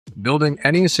Building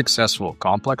any successful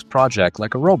complex project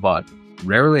like a robot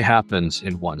rarely happens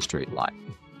in one straight line.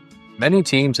 Many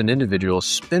teams and individuals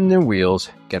spin their wheels,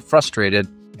 get frustrated,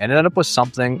 and end up with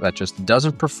something that just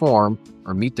doesn't perform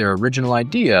or meet their original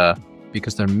idea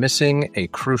because they're missing a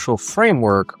crucial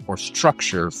framework or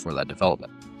structure for that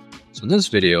development. So in this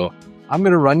video, I'm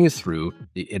going to run you through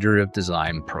the iterative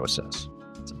design process.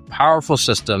 It's a powerful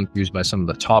system used by some of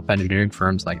the top engineering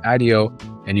firms like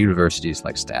Ideate and universities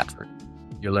like Stanford.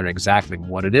 You'll learn exactly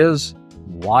what it is,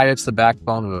 why it's the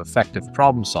backbone of effective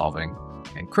problem solving,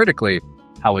 and critically,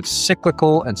 how its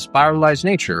cyclical and spiralized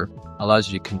nature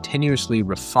allows you to continuously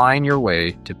refine your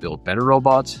way to build better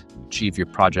robots, achieve your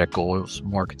project goals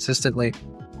more consistently,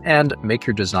 and make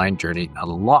your design journey a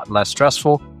lot less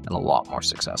stressful and a lot more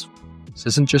successful. This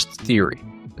isn't just theory.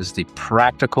 This is the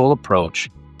practical approach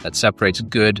that separates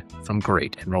good from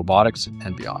great in robotics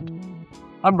and beyond.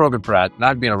 I'm Brogan Pratt, and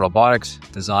I've been a robotics,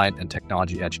 design, and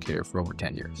technology educator for over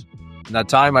 10 years. In that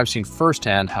time, I've seen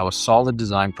firsthand how a solid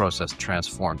design process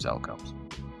transforms outcomes.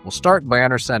 We'll start by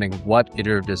understanding what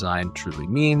iterative design truly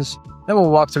means, then we'll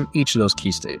walk through each of those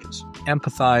key stages: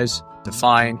 empathize,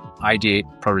 define, ideate,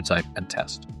 prototype, and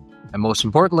test. And most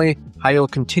importantly, how you'll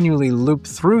continually loop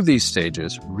through these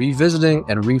stages, revisiting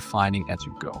and refining as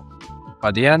you go. By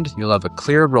the end, you'll have a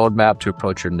clear roadmap to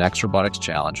approach your next robotics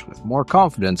challenge with more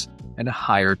confidence and a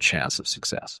higher chance of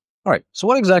success. All right, so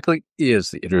what exactly is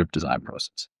the iterative design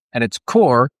process? At its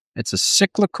core, it's a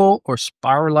cyclical or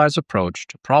spiralized approach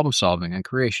to problem solving and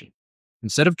creation.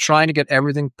 Instead of trying to get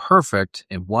everything perfect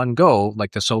in one go,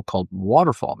 like the so-called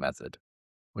waterfall method,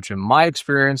 which in my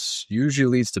experience usually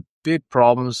leads to big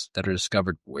problems that are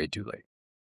discovered way too late.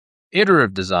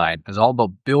 Iterative design is all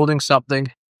about building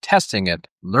something, testing it,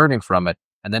 learning from it,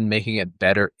 and then making it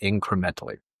better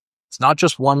incrementally. It's not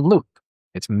just one loop.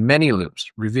 It's many loops,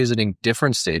 revisiting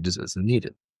different stages as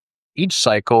needed. Each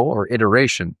cycle or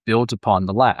iteration builds upon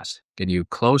the last, getting you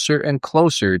closer and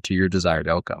closer to your desired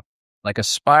outcome, like a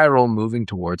spiral moving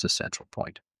towards a central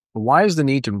point. But why is the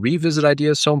need to revisit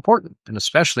ideas so important, and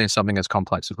especially in something as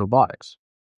complex as robotics?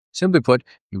 Simply put,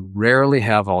 you rarely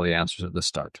have all the answers at the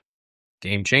start.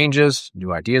 Game changes,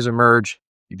 new ideas emerge,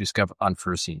 you discover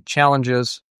unforeseen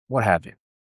challenges, what have you.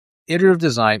 Iterative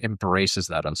design embraces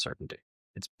that uncertainty.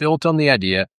 It's built on the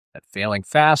idea that failing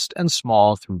fast and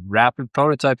small through rapid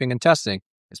prototyping and testing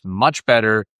is much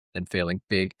better than failing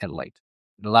big and late.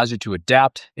 It allows you to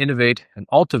adapt, innovate, and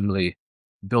ultimately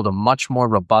build a much more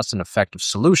robust and effective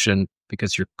solution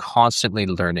because you're constantly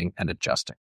learning and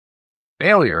adjusting.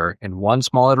 Failure in one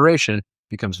small iteration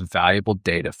becomes valuable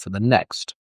data for the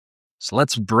next. So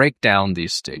let's break down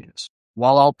these stages.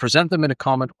 While I'll present them in a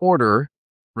common order,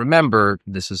 remember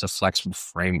this is a flexible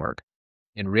framework.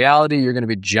 In reality, you're going to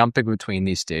be jumping between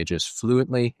these stages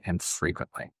fluently and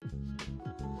frequently.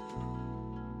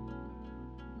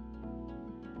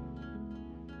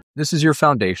 This is your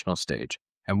foundational stage,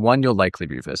 and one you'll likely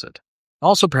revisit.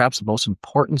 Also, perhaps the most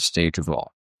important stage of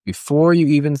all. Before you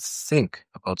even think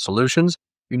about solutions,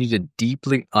 you need to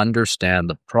deeply understand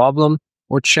the problem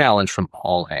or challenge from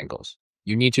all angles.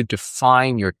 You need to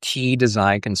define your key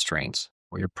design constraints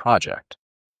for your project.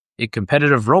 In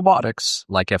competitive robotics,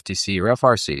 like FTC or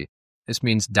FRC, this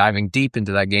means diving deep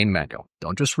into that game manual.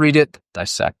 Don't just read it,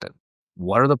 dissect it.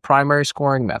 What are the primary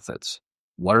scoring methods?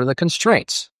 What are the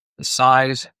constraints? The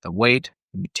size, the weight,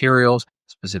 the materials,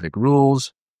 specific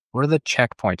rules. What are the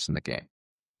checkpoints in the game?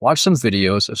 Watch some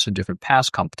videos of some different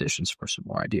past competitions for some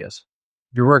more ideas.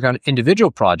 If you're working on an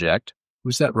individual project,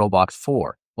 who's that robot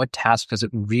for? What task does it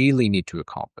really need to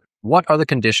accomplish? What are the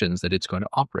conditions that it's going to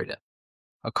operate in?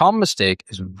 A common mistake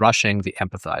is rushing the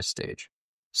empathize stage.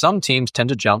 Some teams tend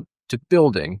to jump to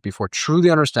building before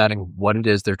truly understanding what it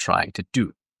is they're trying to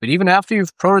do. But even after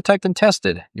you've prototyped and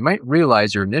tested, you might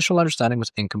realize your initial understanding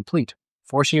was incomplete,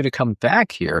 forcing you to come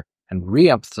back here and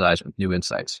re-empathize with new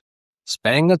insights.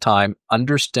 Spending the time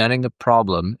understanding the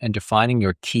problem and defining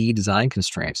your key design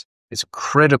constraints is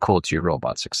critical to your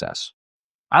robot success.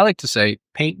 I like to say,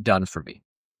 paint done for me.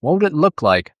 What would it look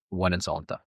like when it's all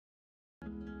done?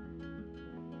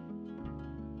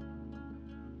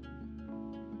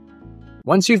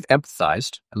 Once you've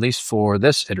empathized, at least for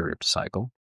this iterative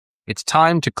cycle, it's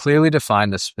time to clearly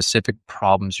define the specific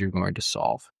problems you're going to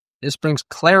solve. This brings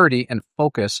clarity and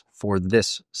focus for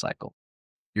this cycle.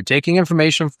 You're taking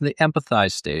information from the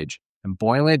empathize stage and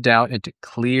boiling it down into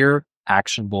clear,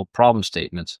 actionable problem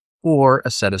statements or a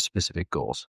set of specific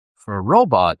goals. For a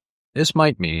robot, this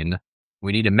might mean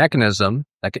we need a mechanism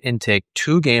that can intake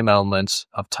 2 game elements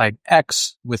of type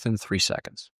X within 3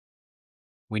 seconds.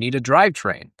 We need a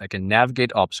drivetrain that can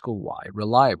navigate obstacle Y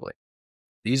reliably.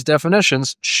 These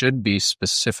definitions should be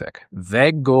specific.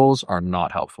 Vague goals are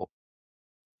not helpful.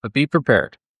 But be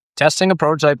prepared. Testing a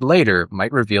prototype later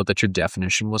might reveal that your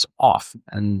definition was off,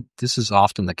 and this is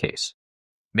often the case.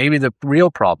 Maybe the real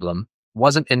problem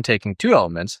wasn't in taking two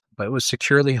elements, but it was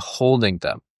securely holding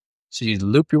them. So you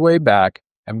loop your way back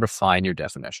and refine your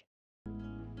definition.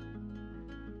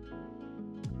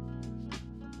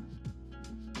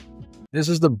 This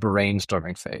is the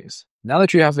brainstorming phase. Now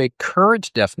that you have a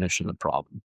current definition of the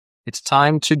problem, it's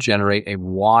time to generate a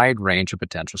wide range of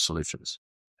potential solutions.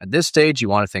 At this stage, you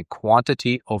want to think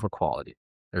quantity over quality.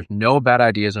 There's no bad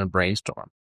ideas in a brainstorm.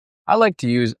 I like to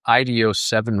use Ideate's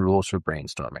 7 rules for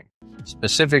brainstorming,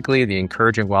 specifically the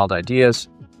encouraging wild ideas,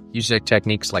 using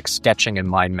techniques like sketching and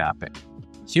mind mapping.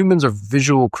 Humans are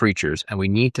visual creatures and we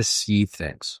need to see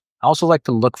things. I also like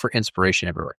to look for inspiration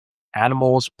everywhere.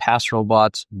 Animals, past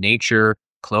robots, nature,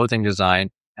 clothing design,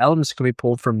 elements can be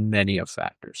pulled from many of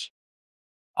factors.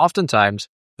 Oftentimes,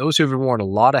 those who have worn a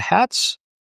lot of hats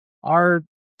are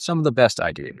some of the best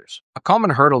ideators. A common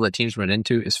hurdle that teams run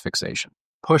into is fixation.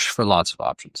 Push for lots of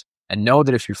options. And know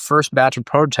that if your first batch of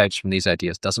prototypes from these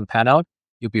ideas doesn't pan out,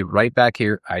 you'll be right back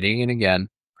here ideating again,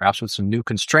 perhaps with some new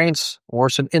constraints or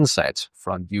some insights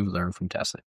from you learned from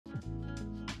testing.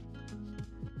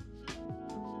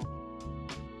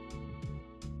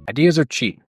 Ideas are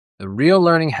cheap. The real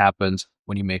learning happens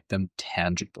when you make them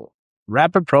tangible.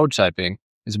 Rapid prototyping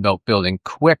is about building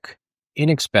quick,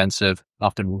 inexpensive,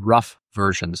 often rough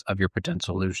versions of your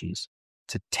potential solutions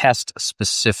to test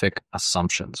specific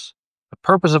assumptions. The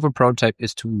purpose of a prototype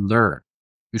is to learn.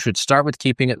 You should start with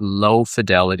keeping it low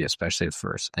fidelity, especially at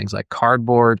first. Things like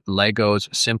cardboard,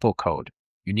 Legos, simple code.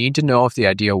 You need to know if the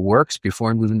idea works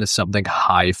before moving to something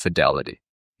high fidelity.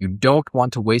 You don't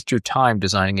want to waste your time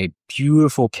designing a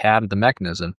beautiful CAD of the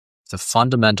mechanism if the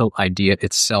fundamental idea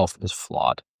itself is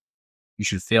flawed. You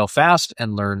should fail fast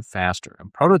and learn faster. A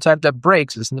prototype that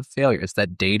breaks isn't a failure, it's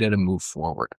that data to move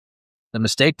forward. The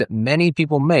mistake that many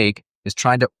people make is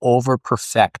trying to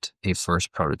over-perfect a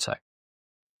first prototype.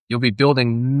 You'll be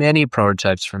building many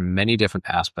prototypes from many different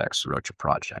aspects throughout your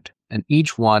project, and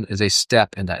each one is a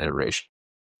step in that iteration.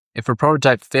 If a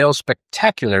prototype fails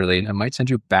spectacularly, it might send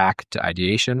you back to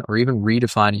ideation or even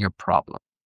redefining your problem.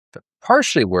 If it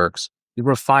partially works, you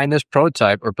refine this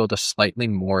prototype or build a slightly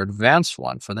more advanced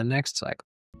one for the next cycle.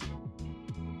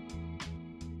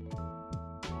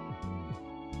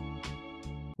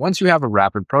 Once you have a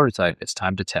rapid prototype, it's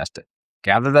time to test it.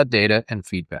 Gather that data and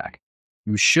feedback.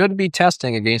 You should be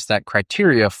testing against that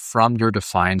criteria from your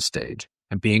defined stage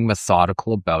and being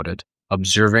methodical about it,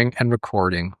 observing and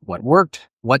recording what worked,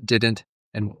 what didn't,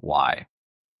 and why.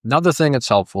 Another thing that's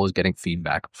helpful is getting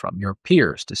feedback from your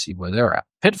peers to see where they're at.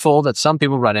 Pitfall that some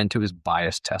people run into is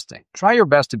biased testing. Try your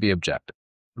best to be objective.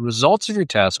 The results of your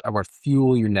test are what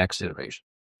fuel your next iteration.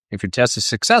 If your test is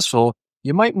successful,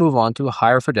 you might move on to a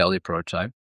higher fidelity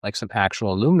prototype, like some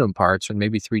actual aluminum parts or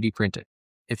maybe 3D printed.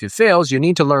 If it fails, you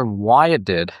need to learn why it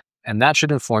did, and that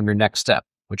should inform your next step,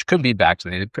 which could be back to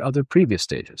the other previous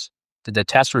stages. Did the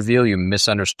test reveal you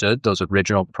misunderstood those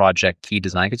original project key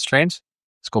design constraints?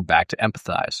 Let's go back to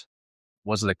Empathize.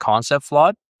 Was the concept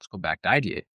flawed? Let's go back to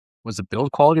Ideate. Was the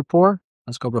build quality poor?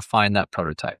 Let's go refine that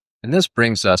prototype. And this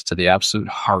brings us to the absolute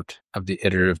heart of the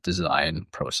iterative design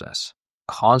process.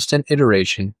 Constant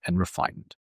iteration and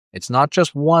refinement. It's not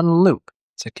just one loop.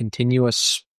 It's a continuous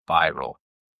spiral.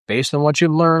 Based on what you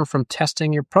learn from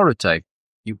testing your prototype,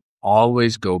 you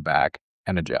always go back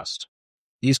and adjust.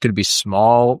 These could be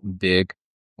small, big,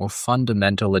 or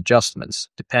fundamental adjustments,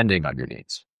 depending on your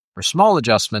needs. For small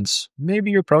adjustments,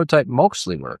 maybe your prototype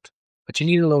mostly worked, but you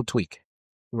need a little tweak.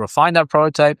 You refine that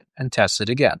prototype and test it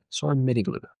again, sort of mini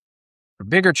glue. For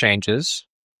bigger changes,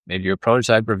 maybe your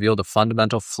prototype revealed a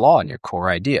fundamental flaw in your core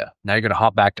idea. Now you're going to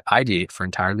hop back to Ideate for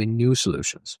entirely new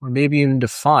solutions, or maybe even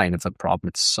define if the problem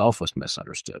itself was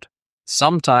misunderstood.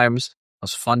 Sometimes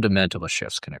those fundamental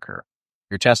shifts can occur.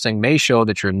 Your testing may show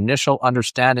that your initial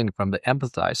understanding from the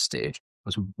Empathize stage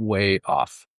was way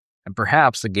off, and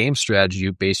perhaps the game strategy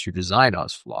you based your design on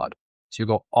is flawed. So you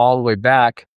go all the way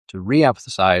back to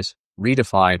re-emphasize,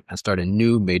 redefine, and start a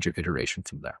new major iteration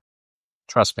from there.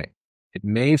 Trust me, it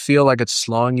may feel like it's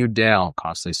slowing you down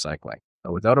constantly cycling,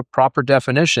 but without a proper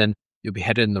definition, you'll be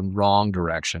headed in the wrong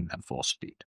direction at full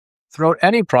speed. Throughout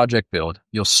any project build,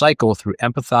 you'll cycle through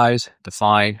Empathize,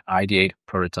 define, ideate,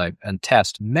 prototype, and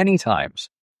test many times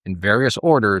in various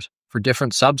orders for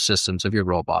different subsystems of your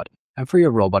robot and for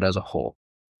your robot as a whole.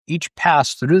 Each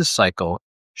pass through the cycle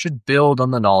should build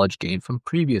on the knowledge gained from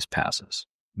previous passes,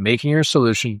 making your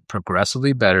solution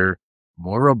progressively better,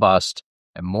 more robust,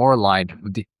 and more aligned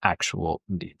with the actual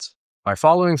needs. By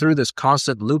following through this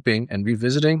constant looping and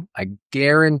revisiting, I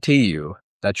guarantee you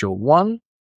that you'll, one,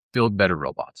 build better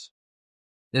robots.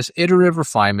 This iterative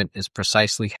refinement is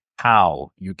precisely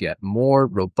how you get more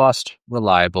robust,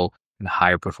 reliable, and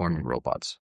higher performing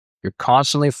robots. You're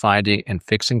constantly finding and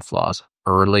fixing flaws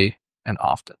early and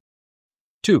often.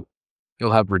 2,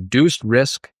 you'll have reduced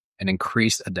risk and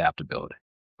increased adaptability.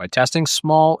 By testing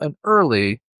small and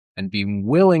early and being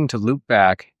willing to loop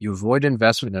back, you avoid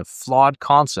investment in a flawed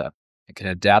concept and can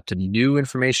adapt to new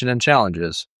information and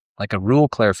challenges, like a rule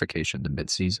clarification to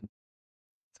mid-season.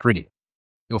 3,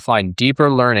 you'll find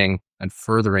deeper learning and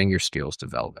furthering your skills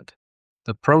development.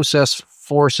 The process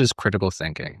forces critical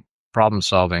thinking, problem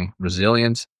solving,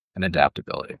 resilience, and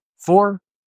adaptability. 4,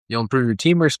 you'll improve your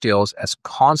teamwork skills as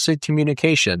constant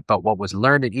communication about what was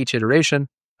learned in each iteration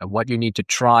and what you need to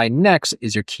try next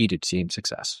is your key to team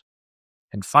success.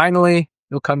 And finally,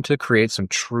 you'll come to create some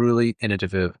truly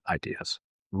innovative ideas.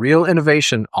 Real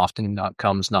innovation often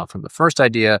comes not from the first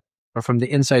idea, but from the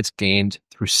insights gained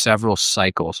through several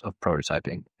cycles of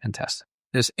prototyping and testing.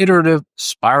 This iterative,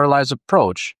 spiralized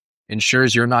approach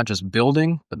ensures you're not just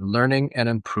building, but learning and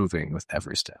improving with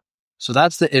every step. So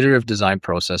that's the iterative design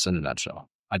process in a nutshell.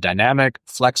 A dynamic,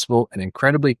 flexible, and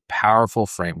incredibly powerful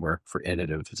framework for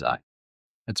iterative design.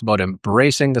 It's about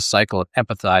embracing the cycle of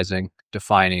empathizing,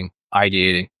 defining,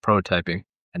 ideating, prototyping,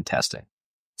 and testing.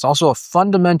 It's also a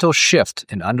fundamental shift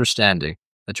in understanding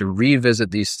that you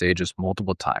revisit these stages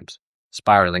multiple times,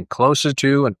 spiraling closer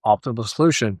to an optimal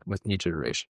solution with each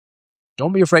iteration.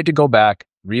 Don't be afraid to go back,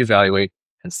 reevaluate,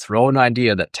 and throw an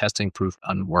idea that testing proved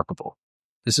unworkable.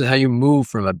 This is how you move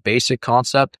from a basic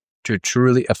concept to a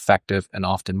truly effective and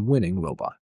often winning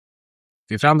robot.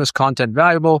 If you found this content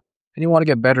valuable and you want to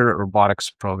get better at robotics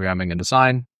programming and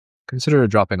design, consider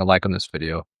dropping a like on this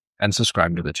video and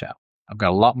subscribing to the channel. I've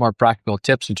got a lot more practical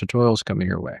tips and tutorials coming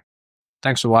your way.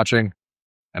 Thanks for watching,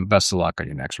 and best of luck on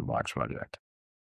your next robotics project.